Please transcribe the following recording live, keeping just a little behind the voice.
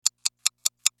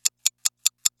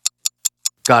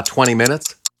got 20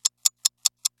 minutes?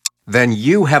 Then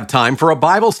you have time for a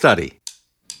Bible study.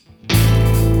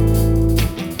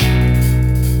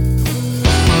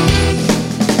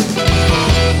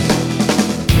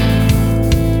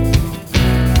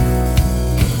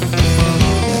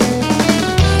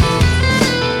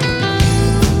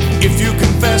 If you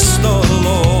confess the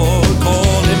Lord,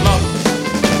 call him up.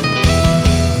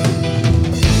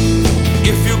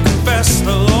 If you confess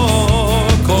the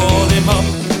Lord, call him up.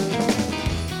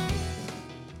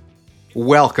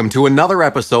 Welcome to another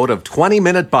episode of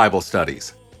 20-Minute Bible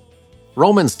Studies.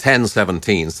 Romans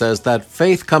 10:17 says that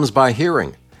faith comes by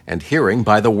hearing, and hearing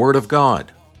by the Word of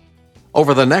God.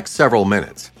 Over the next several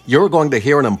minutes, you're going to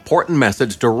hear an important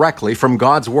message directly from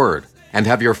God's Word and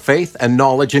have your faith and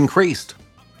knowledge increased.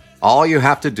 All you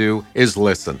have to do is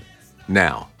listen.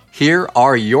 Now, here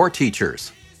are your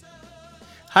teachers.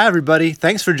 Hi, everybody.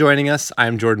 Thanks for joining us.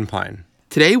 I'm Jordan Pine.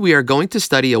 Today we are going to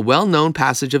study a well-known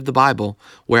passage of the Bible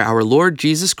where our Lord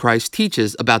Jesus Christ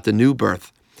teaches about the new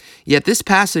birth. Yet this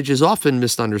passage is often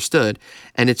misunderstood,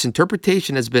 and its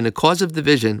interpretation has been a cause of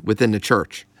division within the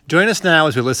church. Join us now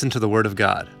as we listen to the Word of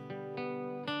God.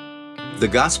 The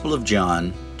Gospel of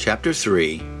John, chapter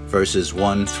 3, verses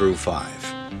 1 through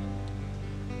 5.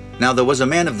 Now there was a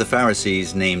man of the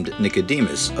Pharisees named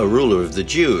Nicodemus, a ruler of the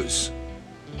Jews.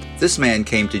 This man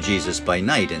came to Jesus by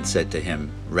night and said to him,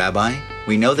 Rabbi,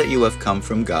 we know that you have come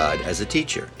from God as a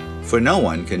teacher, for no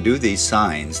one can do these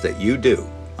signs that you do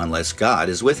unless God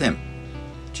is with him.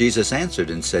 Jesus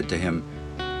answered and said to him,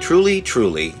 Truly,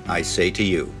 truly, I say to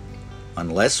you,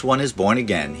 unless one is born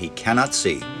again, he cannot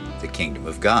see the kingdom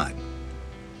of God.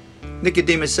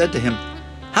 Nicodemus said to him,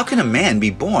 How can a man be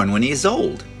born when he is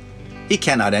old? He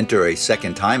cannot enter a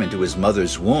second time into his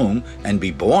mother's womb and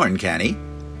be born, can he?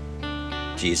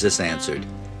 Jesus answered,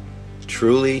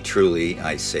 Truly, truly,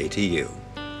 I say to you,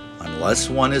 unless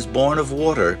one is born of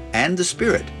water and the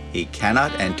Spirit, he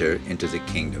cannot enter into the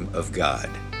kingdom of God.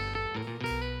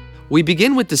 We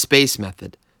begin with the SPACE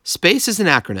method. SPACE is an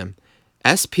acronym.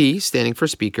 SP standing for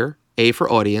speaker, A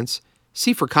for audience,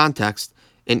 C for context,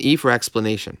 and E for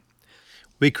explanation.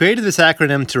 We created this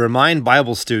acronym to remind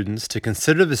Bible students to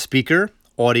consider the speaker,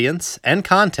 audience, and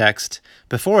context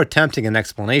before attempting an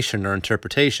explanation or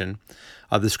interpretation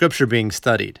of the scripture being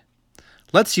studied.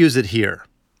 Let's use it here.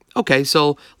 Okay,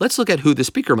 so let's look at who the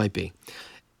speaker might be.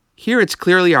 Here it's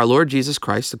clearly our Lord Jesus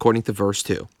Christ, according to verse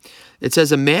 2. It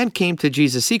says, A man came to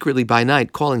Jesus secretly by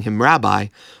night, calling him Rabbi,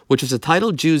 which is a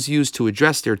title Jews used to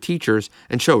address their teachers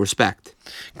and show respect.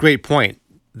 Great point.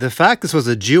 The fact this was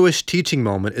a Jewish teaching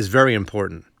moment is very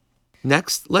important.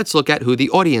 Next, let's look at who the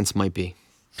audience might be.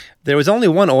 There was only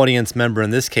one audience member in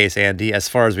this case, Andy, as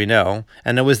far as we know,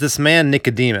 and it was this man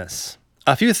Nicodemus.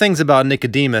 A few things about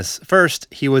Nicodemus. First,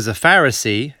 he was a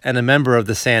Pharisee and a member of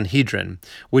the Sanhedrin,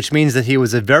 which means that he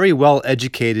was a very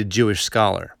well-educated Jewish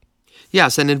scholar.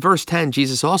 Yes, and in verse 10,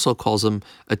 Jesus also calls him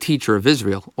a teacher of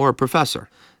Israel, or a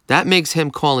professor. That makes him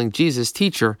calling Jesus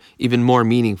teacher even more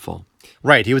meaningful.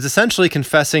 Right, he was essentially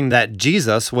confessing that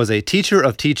Jesus was a teacher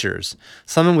of teachers,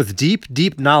 someone with deep,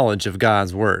 deep knowledge of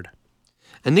God's Word.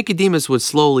 And Nicodemus would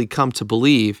slowly come to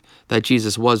believe that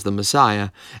Jesus was the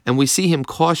Messiah, and we see him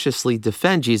cautiously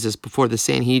defend Jesus before the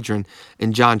Sanhedrin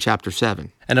in John chapter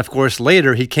 7. And of course,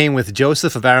 later he came with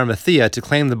Joseph of Arimathea to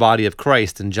claim the body of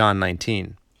Christ in John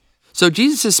 19. So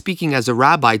Jesus is speaking as a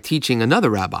rabbi teaching another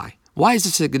rabbi. Why is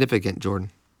this significant, Jordan?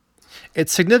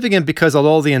 It's significant because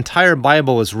although the entire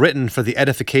Bible is written for the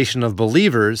edification of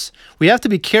believers, we have to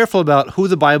be careful about who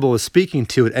the Bible is speaking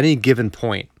to at any given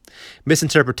point.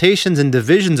 Misinterpretations and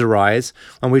divisions arise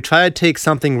when we try to take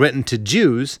something written to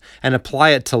Jews and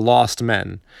apply it to lost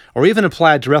men, or even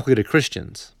apply it directly to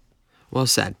Christians. Well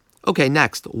said. Okay,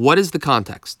 next, what is the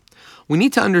context? We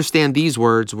need to understand these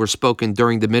words were spoken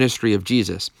during the ministry of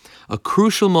Jesus, a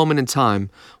crucial moment in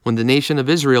time when the nation of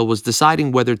Israel was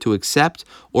deciding whether to accept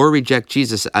or reject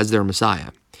Jesus as their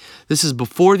Messiah. This is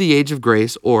before the age of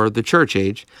grace, or the church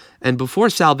age, and before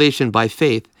salvation by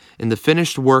faith in the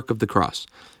finished work of the cross,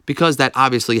 because that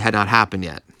obviously had not happened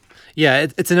yet. Yeah,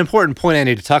 it's an important point,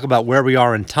 Andy, to talk about where we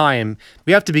are in time.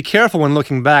 We have to be careful when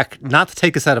looking back not to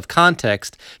take this out of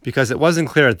context, because it wasn't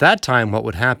clear at that time what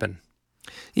would happen.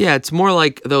 Yeah, it's more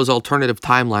like those alternative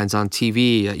timelines on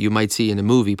TV that you might see in a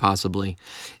movie, possibly.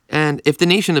 And if the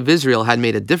nation of Israel had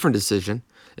made a different decision,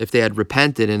 if they had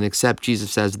repented and accepted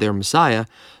Jesus as their Messiah,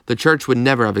 the church would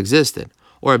never have existed,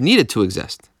 or have needed to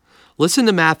exist. Listen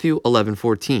to Matthew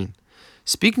 11:14.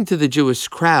 Speaking to the Jewish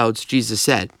crowds, Jesus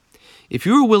said, If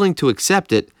you are willing to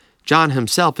accept it, John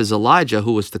himself is Elijah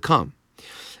who was to come.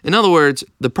 In other words,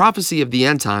 the prophecy of the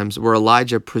end times where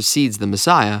Elijah precedes the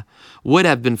Messiah would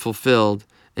have been fulfilled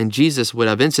and Jesus would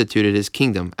have instituted his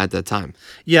kingdom at that time.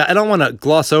 Yeah, I don't want to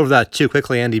gloss over that too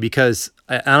quickly, Andy, because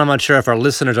I'm not sure if our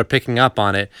listeners are picking up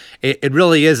on it. It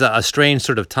really is a strange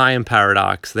sort of time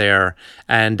paradox there.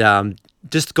 And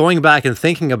just going back and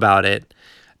thinking about it,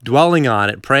 dwelling on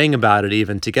it, praying about it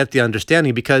even to get the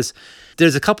understanding, because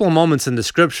there's a couple of moments in the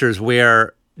scriptures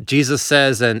where Jesus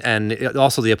says, and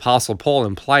also the Apostle Paul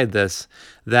implied this,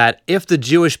 that if the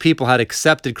Jewish people had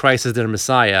accepted Christ as their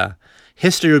Messiah,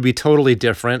 history would be totally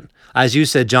different. As you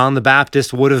said, John the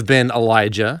Baptist would have been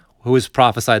Elijah, who was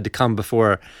prophesied to come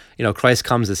before, Christ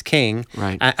comes as king.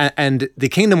 Right. And the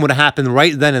kingdom would have happened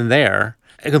right then and there,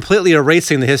 completely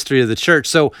erasing the history of the church.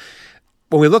 So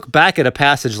when we look back at a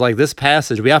passage like this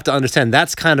passage, we have to understand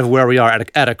that's kind of where we are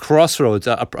at a crossroads,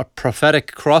 a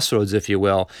prophetic crossroads, if you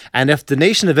will. And if the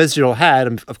nation of Israel had,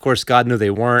 and of course, God knew they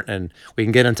weren't, and we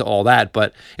can get into all that,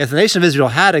 but if the nation of Israel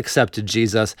had accepted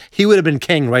Jesus, he would have been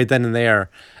king right then and there,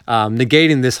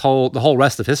 negating the whole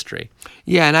rest of history.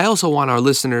 Yeah, and I also want our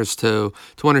listeners to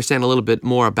understand a little bit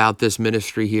more about this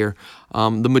ministry here.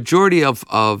 The majority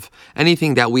of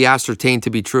anything that we ascertain to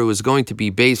be true is going to be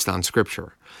based on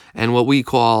Scripture. And what we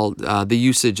call the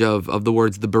usage of the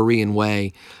words the Berean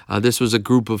way. This was a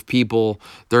group of people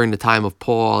during the time of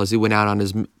Paul as he went out on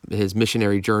his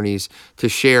missionary journeys to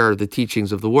share the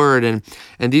teachings of the Word. And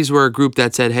these were a group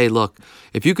that said, hey, look,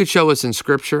 if you could show us in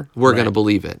Scripture, we're going to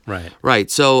believe it. Right.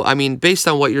 So, I mean, based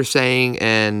on what you're saying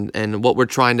and what we're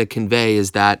trying to convey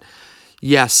is that,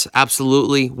 yes,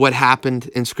 absolutely, what happened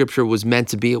in Scripture was meant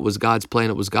to be. It was God's plan.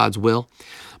 It was God's will.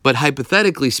 But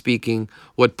hypothetically speaking,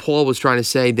 what Paul was trying to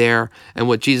say there and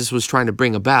what Jesus was trying to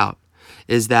bring about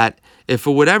is that if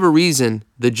for whatever reason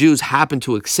the Jews happened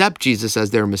to accept Jesus as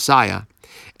their Messiah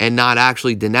and not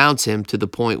actually denounce him to the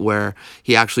point where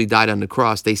he actually died on the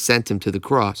cross, they sent him to the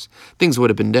cross, things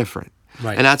would have been different.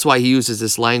 Right. And that's why he uses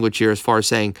this language here as far as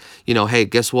saying, hey,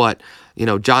 guess what?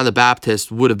 John the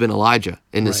Baptist would have been Elijah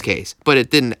in this case, but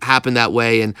it didn't happen that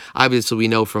way. And obviously we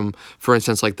know from, for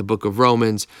instance, like the book of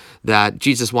Romans, that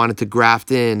Jesus wanted to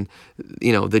graft in,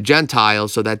 the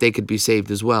Gentiles so that they could be saved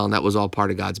as well. And that was all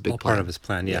part of God's big plan. Part of his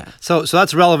plan, yeah. So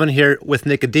that's relevant here with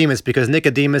Nicodemus, because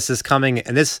Nicodemus is coming,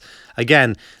 and this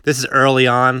is early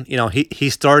on. He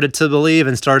started to believe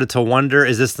and started to wonder,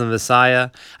 is this the Messiah?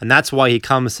 And that's why he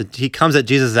comes at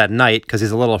Jesus at night, because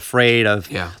he's a little afraid of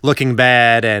looking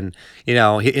bad, and he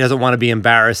doesn't want to be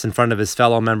embarrassed in front of his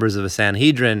fellow members of the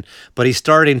Sanhedrin, but he's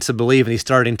starting to believe and he's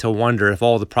starting to wonder if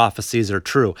all the prophecies are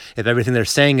true, if everything they're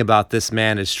saying about this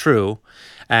man is true.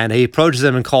 And he approaches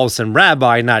him and calls him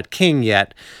rabbi, not king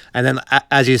yet. And then,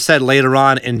 as you said later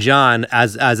on in John,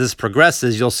 as this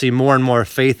progresses, you'll see more and more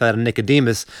faith out of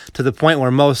Nicodemus, to the point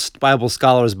where most Bible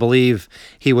scholars believe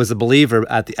he was a believer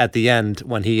at the end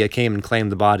when he came and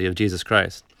claimed the body of Jesus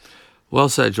Christ. Well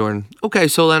said, Jordan. Okay,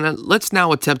 so then let's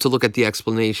now attempt to look at the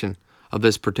explanation of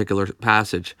this particular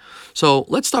passage. So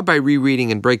let's start by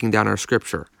rereading and breaking down our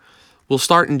scripture. We'll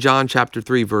start in John chapter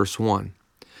 3, verse 1.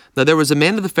 Now there was a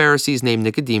man of the Pharisees named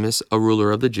Nicodemus, a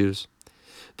ruler of the Jews.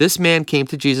 This man came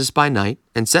to Jesus by night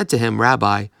and said to him,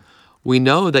 Rabbi, we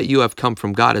know that you have come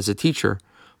from God as a teacher,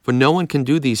 for no one can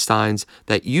do these signs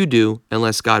that you do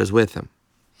unless God is with him.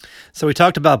 So we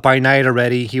talked about by night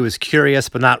already. He was curious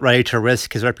but not ready to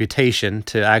risk his reputation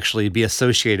to actually be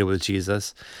associated with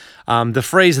Jesus. The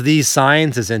phrase "these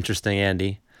signs" is interesting,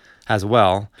 Andy, as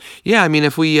well. Yeah, I mean,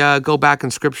 if we go back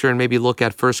in Scripture and maybe look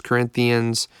at 1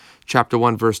 Corinthians chapter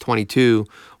 1, verse 22,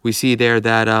 we see there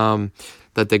that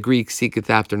that the Greek seeketh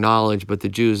after knowledge, but the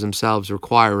Jews themselves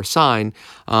require a sign.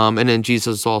 And then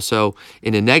Jesus also,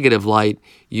 in a negative light,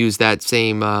 used that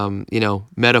same,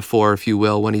 metaphor, if you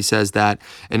will, when he says that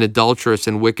an adulterous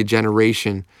and wicked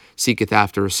generation seeketh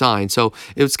after a sign. So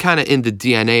it was kind of in the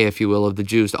DNA, if you will, of the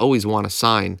Jews to always want a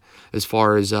sign as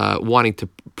far as wanting to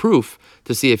proof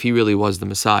to see if he really was the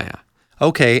Messiah.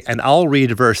 Okay, and I'll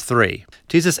read verse 3.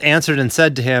 Jesus answered and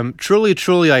said to him, Truly,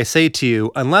 truly, I say to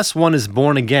you, unless one is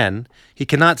born again, he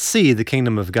cannot see the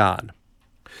kingdom of God.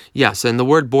 Yes, and the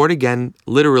word born again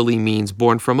literally means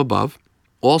born from above.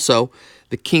 Also,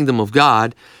 the kingdom of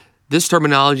God, this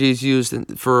terminology is used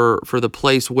for the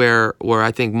place where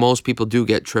I think most people do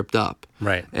get tripped up.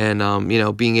 Right. And,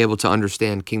 being able to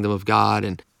understand kingdom of God.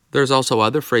 And there's also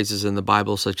other phrases in the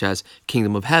Bible such as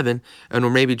kingdom of heaven, or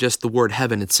maybe just the word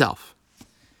heaven itself.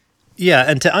 Yeah,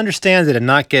 and to understand it and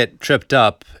not get tripped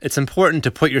up, it's important to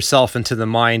put yourself into the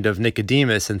mind of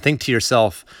Nicodemus and think to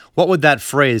yourself, what would that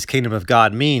phrase, kingdom of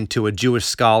God, mean to a Jewish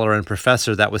scholar and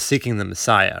professor that was seeking the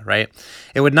Messiah, right?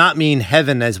 It would not mean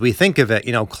heaven as we think of it,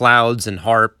 clouds and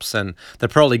harps and the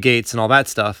pearly gates and all that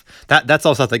stuff. That's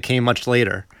all stuff that came much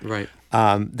later. Right.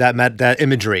 That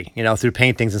imagery, through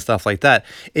paintings and stuff like that.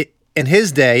 in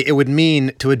his day, it would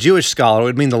mean, to a Jewish scholar, it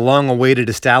would mean the long-awaited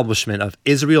establishment of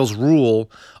Israel's rule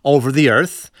over the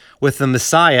earth with the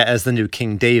Messiah as the new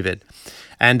King David.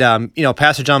 And,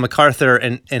 Pastor John MacArthur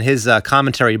in his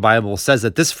commentary Bible says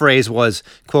that this phrase was,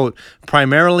 quote,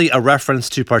 primarily a reference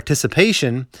to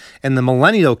participation in the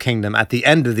millennial kingdom at the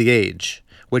end of the age,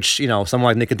 which, someone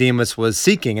like Nicodemus was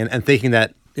seeking and thinking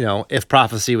that, if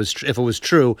prophecy was, if it was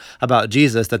true about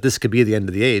Jesus, that this could be the end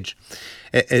of the age.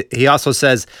 He also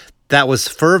says that was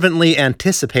fervently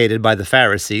anticipated by the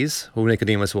Pharisees, who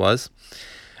Nicodemus was.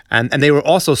 And they were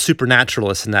also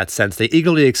supernaturalists in that sense. They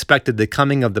eagerly expected the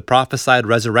coming of the prophesied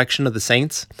resurrection of the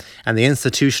saints and the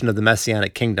institution of the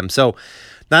Messianic kingdom. So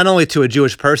not only to a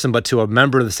Jewish person, but to a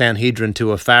member of the Sanhedrin,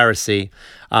 to a Pharisee,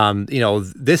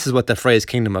 this is what the phrase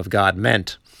kingdom of God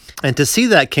meant. And to see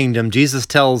that kingdom, Jesus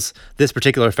tells this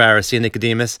particular Pharisee,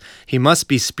 Nicodemus, he must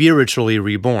be spiritually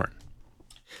reborn.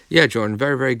 Yeah, Jordan,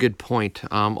 very, very good point.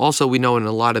 Also, we know in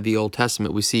a lot of the Old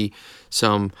Testament, we see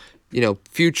some,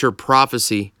 future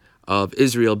prophecy of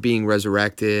Israel being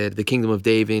resurrected, the kingdom of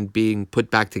David being put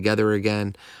back together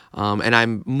again. And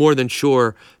I'm more than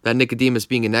sure that Nicodemus,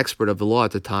 being an expert of the law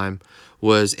at the time,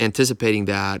 was anticipating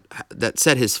that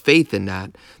set his faith in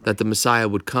that the Messiah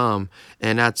would come.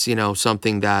 And that's,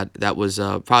 something that was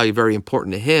probably very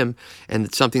important to him,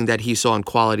 and something that he saw in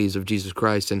qualities of Jesus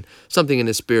Christ, and something in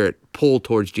his spirit pulled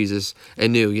towards Jesus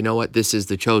and knew, this is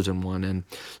the chosen one. And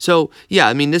so,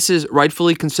 this is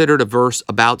rightfully considered a verse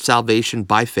about salvation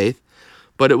by faith,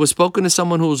 but it was spoken to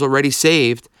someone who was already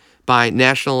saved by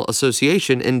national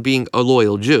association and being a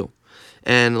loyal Jew.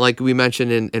 And like we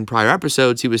mentioned in prior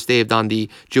episodes, he was saved on the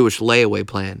Jewish layaway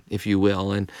plan, if you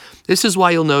will. And this is why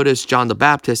you'll notice John the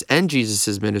Baptist and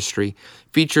Jesus' ministry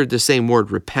featured the same word,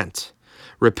 repent.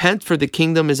 Repent, for the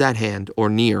kingdom is at hand, or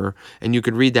near. And you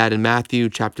could read that in Matthew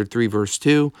chapter 3, verse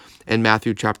 2, and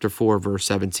Matthew chapter 4, verse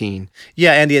 17.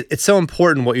 Yeah, Andy, it's so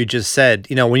important what you just said.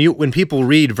 When people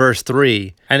read verse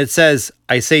 3, and it says,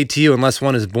 I say to you, unless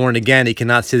one is born again, he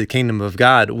cannot see the kingdom of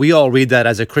God. We all read that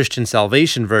as a Christian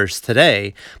salvation verse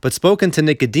today. But spoken to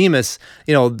Nicodemus,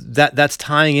 that's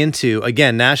tying into,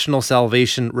 again, national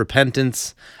salvation,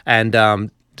 repentance,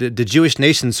 and the Jewish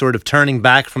nation sort of turning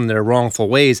back from their wrongful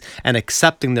ways and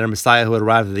accepting their Messiah who had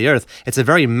arrived at the earth. It's a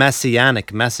very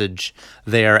messianic message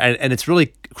there, and it's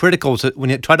really critical to, when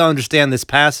you try to understand this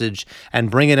passage and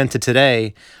bring it into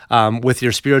today with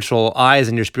your spiritual eyes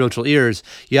and your spiritual ears,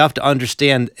 you have to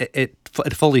understand it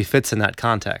fully fits in that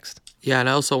context. Yeah, and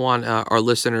I also want our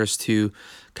listeners to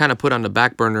kind of put on the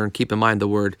back burner and keep in mind the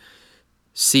word,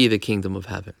 see the kingdom of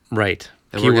heaven. Right.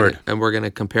 And Keyword. we're going to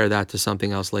compare that to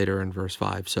something else later in verse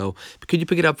 5. So could you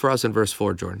pick it up for us in verse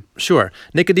 4, Jordan? Sure.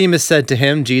 Nicodemus said to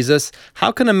him, Jesus,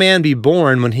 how can a man be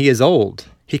born when he is old?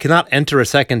 He cannot enter a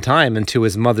second time into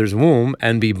his mother's womb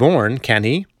and be born, can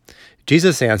he?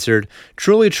 Jesus answered,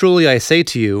 truly, truly, I say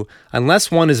to you,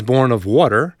 unless one is born of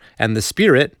water and the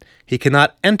Spirit, he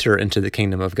cannot enter into the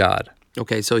kingdom of God.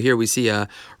 Okay, so here we see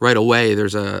right away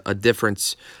there's a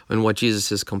difference in what Jesus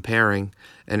is comparing,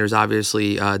 and there's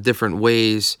obviously different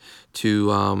ways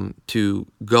to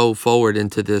go forward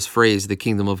into this phrase, the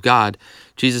kingdom of God.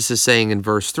 Jesus is saying in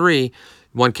verse 3,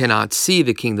 one cannot see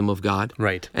the kingdom of God.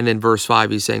 Right. And in verse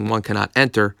 5, he's saying one cannot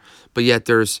enter, but yet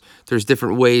there's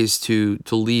different ways to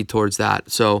lead towards that.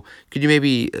 So could you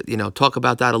maybe talk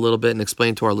about that a little bit and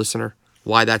explain to our listener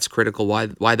why that's critical,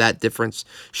 why that difference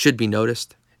should be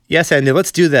noticed? Yes, Andy,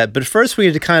 let's do that. But first we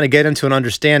need to kind of get into an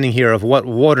understanding here of what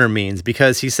water means,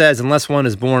 because he says, unless one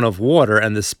is born of water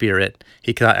and the Spirit,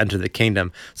 he cannot enter the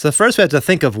kingdom. So first we have to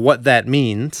think of what that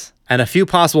means. And a few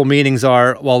possible meanings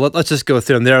are, well, let's just go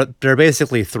through them. There are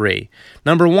basically three.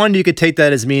 Number one, you could take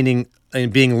that as meaning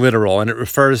being literal, and it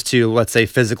refers to, let's say,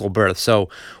 physical birth. So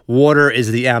water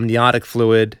is the amniotic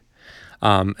fluid.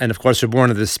 And of course, we're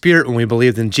born of the Spirit. When we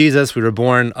believed in Jesus, we were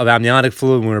born of amniotic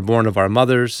fluid when we were born of our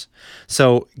mothers.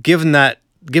 So given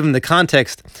the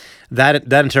context,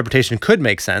 that interpretation could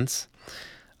make sense.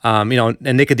 And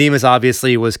Nicodemus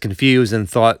obviously was confused and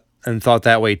thought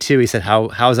that way too. He said,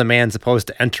 how is a man supposed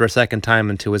to enter a second time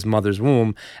into his mother's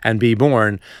womb and be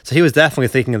born? So he was definitely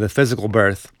thinking of the physical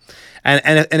birth.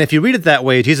 And if you read it that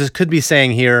way, Jesus could be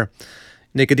saying here,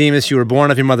 Nicodemus, you were born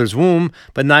of your mother's womb,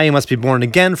 but now you must be born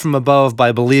again from above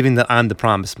by believing that I'm the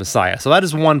promised Messiah. So that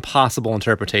is one possible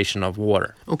interpretation of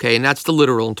water. Okay, and that's the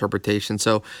literal interpretation.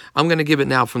 So I'm going to give it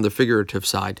now from the figurative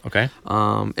side. Okay.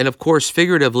 And of course,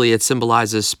 figuratively, it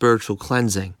symbolizes spiritual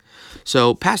cleansing.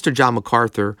 So Pastor John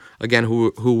MacArthur, again,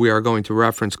 who we are going to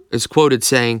reference, is quoted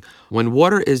saying, when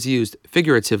water is used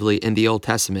figuratively in the Old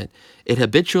Testament, it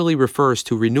habitually refers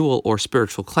to renewal or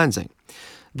spiritual cleansing.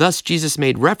 Thus, Jesus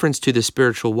made reference to the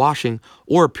spiritual washing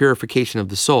or purification of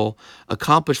the soul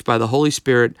accomplished by the Holy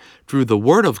Spirit through the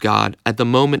Word of God at the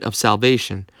moment of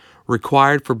salvation,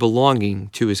 required for belonging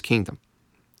to His kingdom.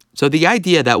 So the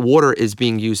idea that water is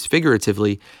being used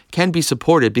figuratively can be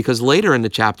supported because later in the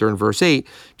chapter, in verse 8,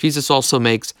 Jesus also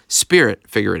makes spirit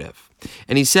figurative.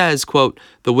 And he says, quote,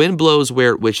 "The wind blows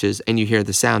where it wishes, and you hear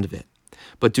the sound of it,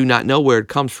 but do not know where it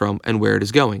comes from and where it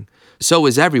is going. So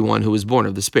is everyone who is born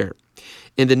of the Spirit."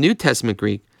 In the New Testament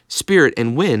Greek, spirit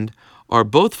and wind are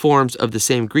both forms of the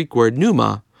same Greek word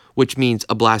pneuma, which means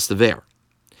a blast of air.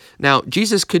 Now,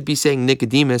 Jesus could be saying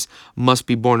Nicodemus must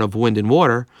be born of wind and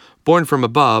water, born from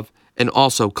above, and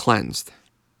also cleansed.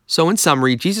 So in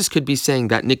summary, Jesus could be saying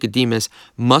that Nicodemus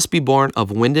must be born of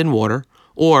wind and water,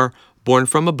 or born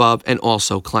from above and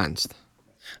also cleansed.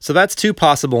 So that's two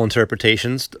possible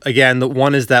interpretations. Again, the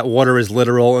one is that water is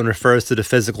literal and refers to the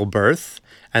physical birth.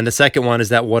 And the second one is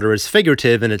that water is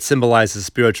figurative and it symbolizes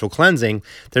spiritual cleansing.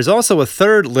 There's also a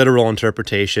third literal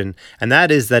interpretation, and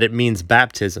that is that it means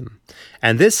baptism.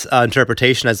 And this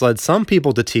interpretation has led some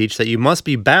people to teach that you must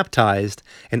be baptized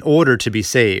in order to be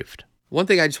saved. One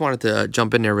thing I just wanted to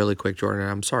jump in there really quick, Jordan,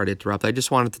 and I'm sorry to interrupt. I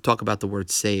just wanted to talk about the word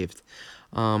saved.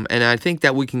 And I think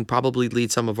that we can probably lead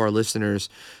some of our listeners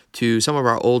to some of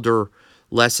our older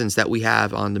lessons that we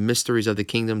have on the Mysteries of the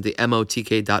Kingdom, the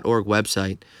motk.org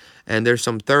website. And there's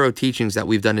some thorough teachings that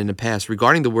we've done in the past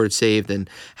regarding the word saved and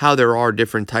how there are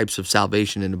different types of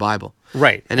salvation in the Bible.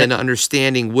 Right. And then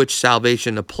understanding which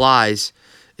salvation applies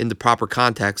in the proper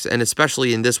context, and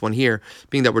especially in this one here,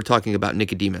 being that we're talking about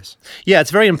Nicodemus. Yeah,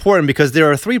 it's very important because there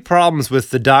are three problems with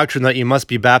the doctrine that you must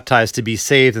be baptized to be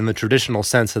saved in the traditional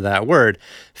sense of that word.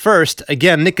 First,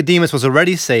 again, Nicodemus was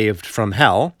already saved from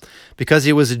hell because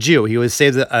he was a Jew. He was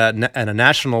saved in a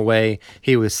national way.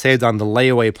 He was saved on the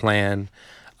layaway plan.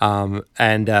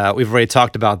 And we've already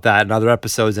talked about that in other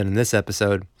episodes and in this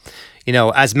episode. You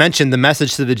know, as mentioned, the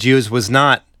message to the Jews was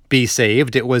not be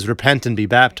saved, it was repent and be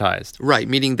baptized. Right,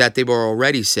 meaning that they were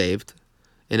already saved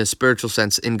in a spiritual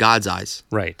sense in God's eyes.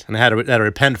 Right, and they had to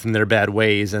repent from their bad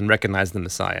ways and recognize the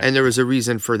Messiah. And there was a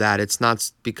reason for that. It's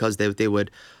not because they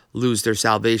would lose their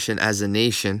salvation as a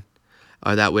nation,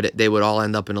 or that they would all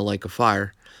end up in a lake of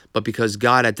fire, but because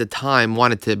God at the time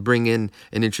wanted to bring in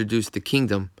and introduce the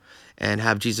kingdom and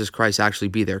have Jesus Christ actually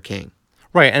be their king.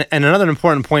 Right, and another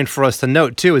important point for us to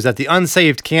note, too, is that the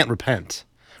unsaved can't repent.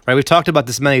 Right, we've talked about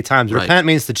this many times. Right. Repent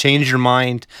means to change your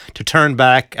mind, to turn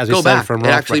back, as we Go said back. from It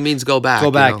actually means go back. Go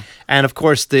back. You know? And of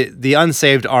course, the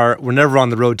unsaved were never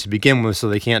on the road to begin with, so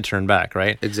they can't turn back,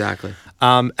 right? Exactly.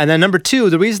 And then number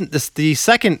two, the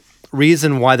second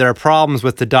reason why there are problems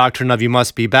with the doctrine of you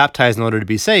must be baptized in order to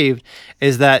be saved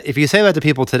is that if you say that to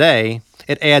people today,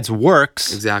 it adds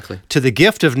works Exactly. to the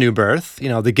gift of new birth,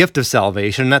 the gift of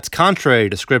salvation. That's contrary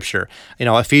to Scripture.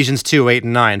 Ephesians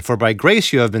 2:8-9, for by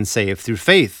grace you have been saved through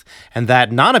faith, and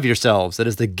that not of yourselves, that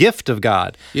is the gift of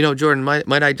God. Jordan,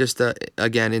 might I just,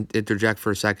 again, interject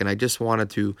for a second? I just wanted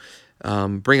to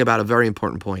bring about a very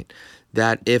important point,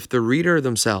 that if the reader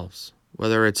themselves,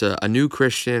 whether it's a new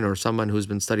Christian or someone who's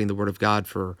been studying the Word of God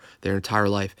for their entire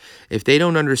life, if they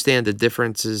don't understand the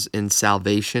differences in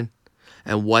salvation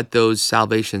and what those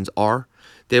salvations are,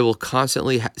 they will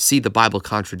constantly see the Bible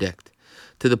contradict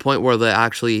to the point where they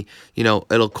actually,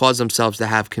 it'll cause themselves to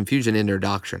have confusion in their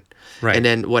doctrine. Right. And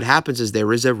then what happens is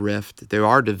there is a rift. There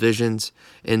are divisions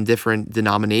in different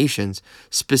denominations,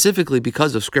 specifically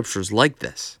because of scriptures like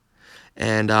this.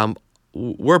 And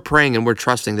we're praying and we're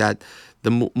trusting that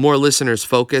the more listeners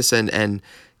focus and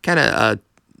kind of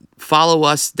follow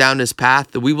us down this path,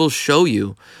 that we will show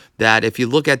you that if you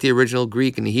look at the original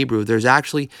Greek and the Hebrew, there's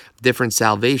actually different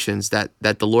salvations that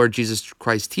the Lord Jesus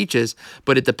Christ teaches,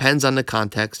 but it depends on the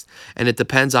context, and it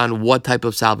depends on what type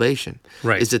of salvation.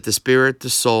 Right. Is it the spirit,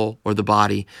 the soul, or the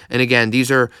body? And again,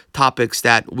 these are topics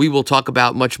that we will talk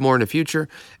about much more in the future,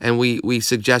 and we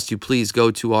suggest you please go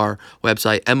to our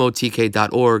website,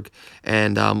 motk.org,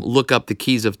 and look up the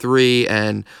Keys of Three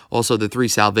and also the three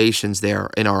salvations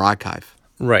there in our archive.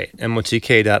 Right,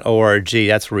 motk.org.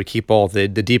 That's where we keep all the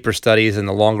deeper studies and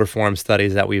the longer form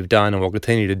studies that we've done and will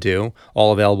continue to do,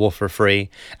 all available for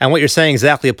free. And what you're saying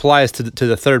exactly applies to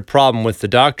the third problem with the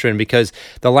doctrine, because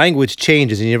the language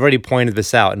changes, and you've already pointed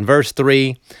this out. In verse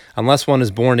 3, unless one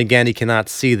is born again, he cannot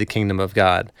see the kingdom of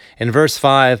God. In verse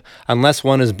 5, unless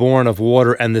one is born of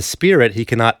water and the Spirit, he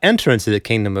cannot enter into the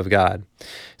kingdom of God.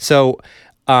 So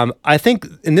I think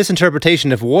in this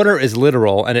interpretation, if water is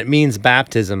literal and it means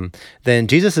baptism, then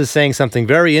Jesus is saying something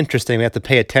very interesting we have to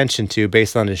pay attention to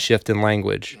based on his shift in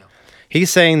language. He's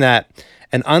saying that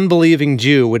an unbelieving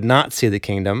Jew would not see the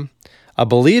kingdom. A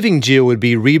believing Jew would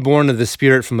be reborn of the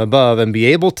Spirit from above and be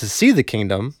able to see the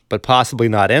kingdom, but possibly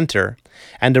not enter.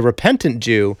 And a repentant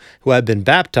Jew who had been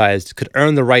baptized could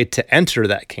earn the right to enter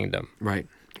that kingdom. Right.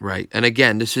 And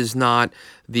again, this is not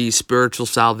the spiritual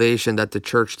salvation that the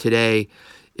church today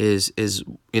is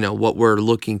what we're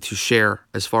looking to share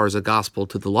as far as a gospel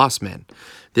to the lost man.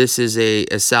 This is a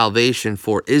salvation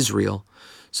for Israel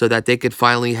so that they could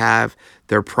finally have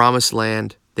their promised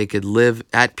land, they could live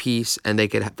at peace, and they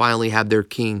could finally have their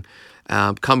king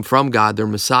come from God, their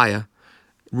Messiah,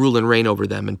 rule and reign over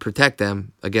them and protect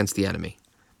them against the enemy.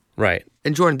 Right.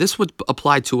 And Jordan, this would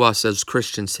apply to us as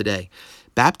Christians today.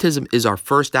 Baptism is our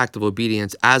first act of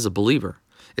obedience as a believer.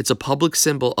 It's a public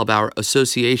symbol of our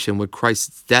association with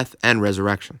Christ's death and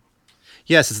resurrection.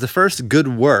 Yes, it's the first good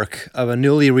work of a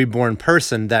newly reborn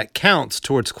person that counts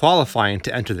towards qualifying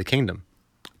to enter the kingdom.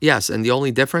 Yes, and the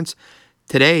only difference,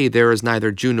 today there is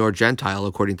neither Jew nor Gentile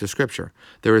according to Scripture.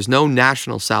 There is no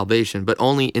national salvation, but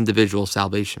only individual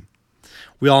salvation.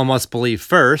 We all must believe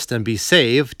first and be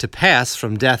saved to pass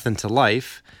from death into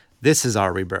life. This is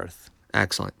our rebirth.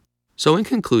 Excellent. So in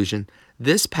conclusion,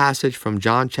 this passage from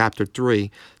John chapter 3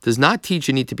 does not teach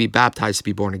you need to be baptized to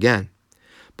be born again,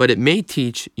 but it may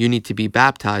teach you need to be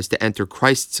baptized to enter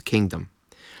Christ's kingdom.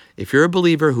 If you're a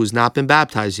believer who's not been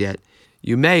baptized yet,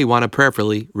 you may want to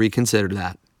prayerfully reconsider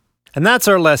that. And that's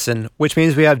our lesson, which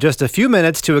means we have just a few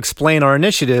minutes to explain our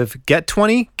initiative, Get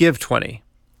 20, Give 20.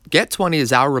 Get 20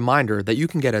 is our reminder that you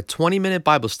can get a 20-minute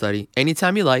Bible study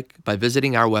anytime you like by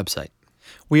visiting our website.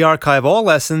 We archive all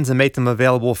lessons and make them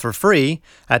available for free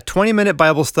at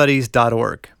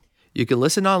 20minutebiblestudies.org. You can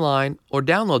listen online or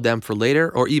download them for later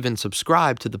or even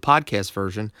subscribe to the podcast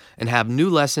version and have new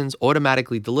lessons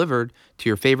automatically delivered to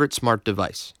your favorite smart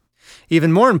device.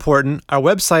 Even more important, our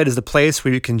website is the place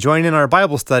where you can join in our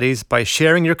Bible studies by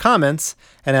sharing your comments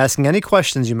and asking any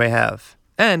questions you may have.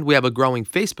 And we have a growing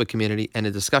Facebook community and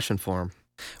a discussion forum.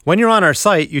 When you're on our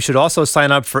site, you should also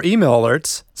sign up for email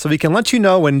alerts so we can let you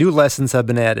know when new lessons have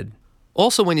been added.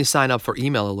 Also, when you sign up for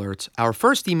email alerts, our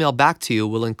first email back to you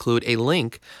will include a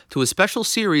link to a special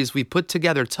series we put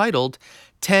together titled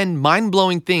 10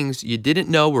 Mind-Blowing Things You Didn't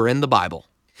Know Were in the Bible.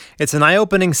 It's an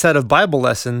eye-opening set of Bible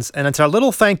lessons, and it's our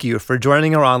little thank you for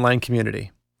joining our online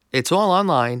community. It's all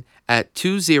online at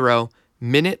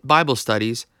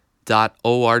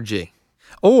 20minutebiblestudies.org.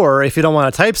 Or, if you don't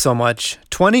want to type so much,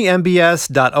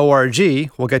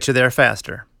 20mbs.org will get you there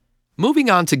faster.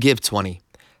 Moving on to Give 20.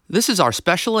 This is our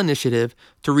special initiative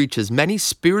to reach as many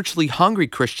spiritually hungry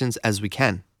Christians as we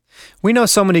can. We know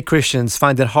so many Christians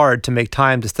find it hard to make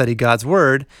time to study God's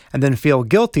Word and then feel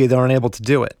guilty they're unable to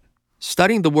do it.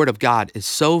 Studying the Word of God is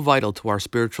so vital to our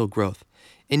spiritual growth,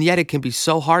 and yet it can be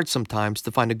so hard sometimes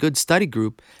to find a good study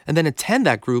group and then attend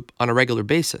that group on a regular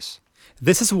basis.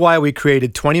 This is why we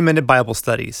created 20-minute Bible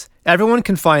studies. Everyone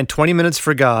can find 20 minutes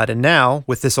for God, and now,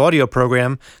 with this audio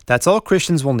program, that's all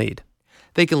Christians will need.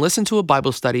 They can listen to a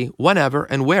Bible study whenever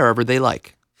and wherever they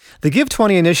like. The Give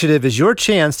 20 initiative is your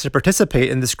chance to participate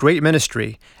in this great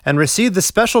ministry and receive the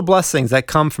special blessings that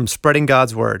come from spreading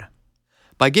God's Word.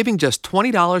 By giving just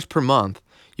 $20 per month,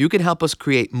 you can help us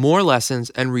create more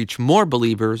lessons and reach more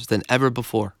believers than ever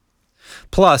before.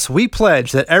 Plus, we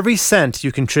pledge that every cent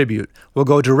you contribute will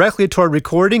go directly toward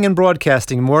recording and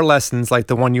broadcasting more lessons like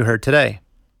the one you heard today.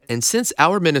 And since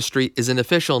our ministry is an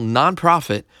official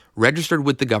nonprofit registered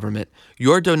with the government,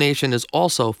 your donation is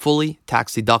also fully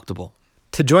tax deductible.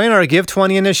 To join our Give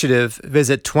 20 initiative,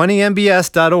 visit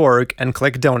 20mbs.org and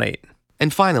click Donate.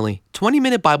 And finally,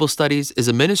 20-Minute Bible Studies is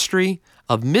a ministry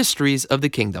of Mysteries of the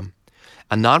Kingdom,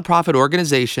 a nonprofit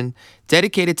organization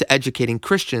dedicated to educating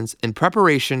Christians in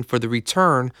preparation for the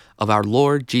return of our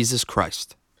Lord Jesus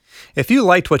Christ. If you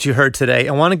liked what you heard today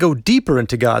and want to go deeper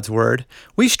into God's Word,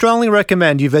 we strongly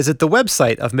recommend you visit the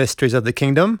website of Mysteries of the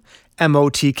Kingdom,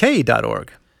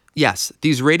 motk.org. Yes,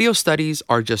 these radio studies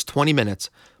are just 20 minutes,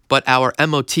 but our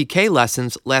MOTK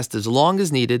lessons last as long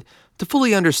as needed to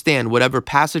fully understand whatever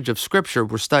passage of Scripture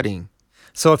we're studying.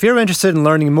 So if you're interested in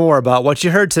learning more about what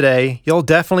you heard today, you'll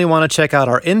definitely want to check out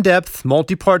our in-depth,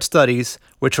 multi-part studies,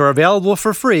 which are available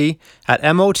for free at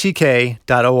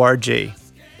motk.org.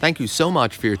 Thank you so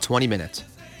much for your 20 minutes.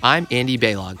 I'm Andy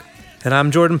Baylog. And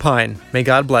I'm Jordan Pine. May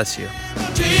God bless you.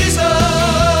 Jesus,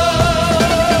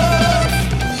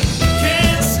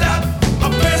 can't stop.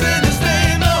 I'm praising His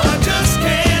name. No, I just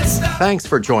can't stop. Thanks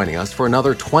for joining us for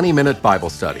another 20-minute Bible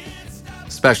study.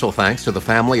 Special thanks to the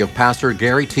family of Pastor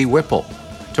Gary T. Whipple,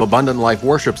 to Abundant Life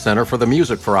Worship Center for the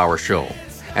music for our show,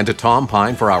 and to Tom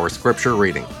Pine for our scripture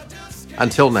reading.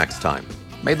 Until next time,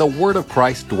 may the word of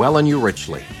Christ dwell in you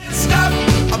richly. Stop.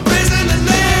 I'm praising the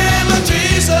name of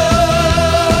Jesus.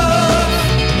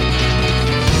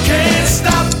 Can't stop.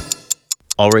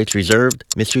 All rights reserved.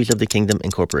 Mysteries of the Kingdom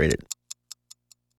Incorporated.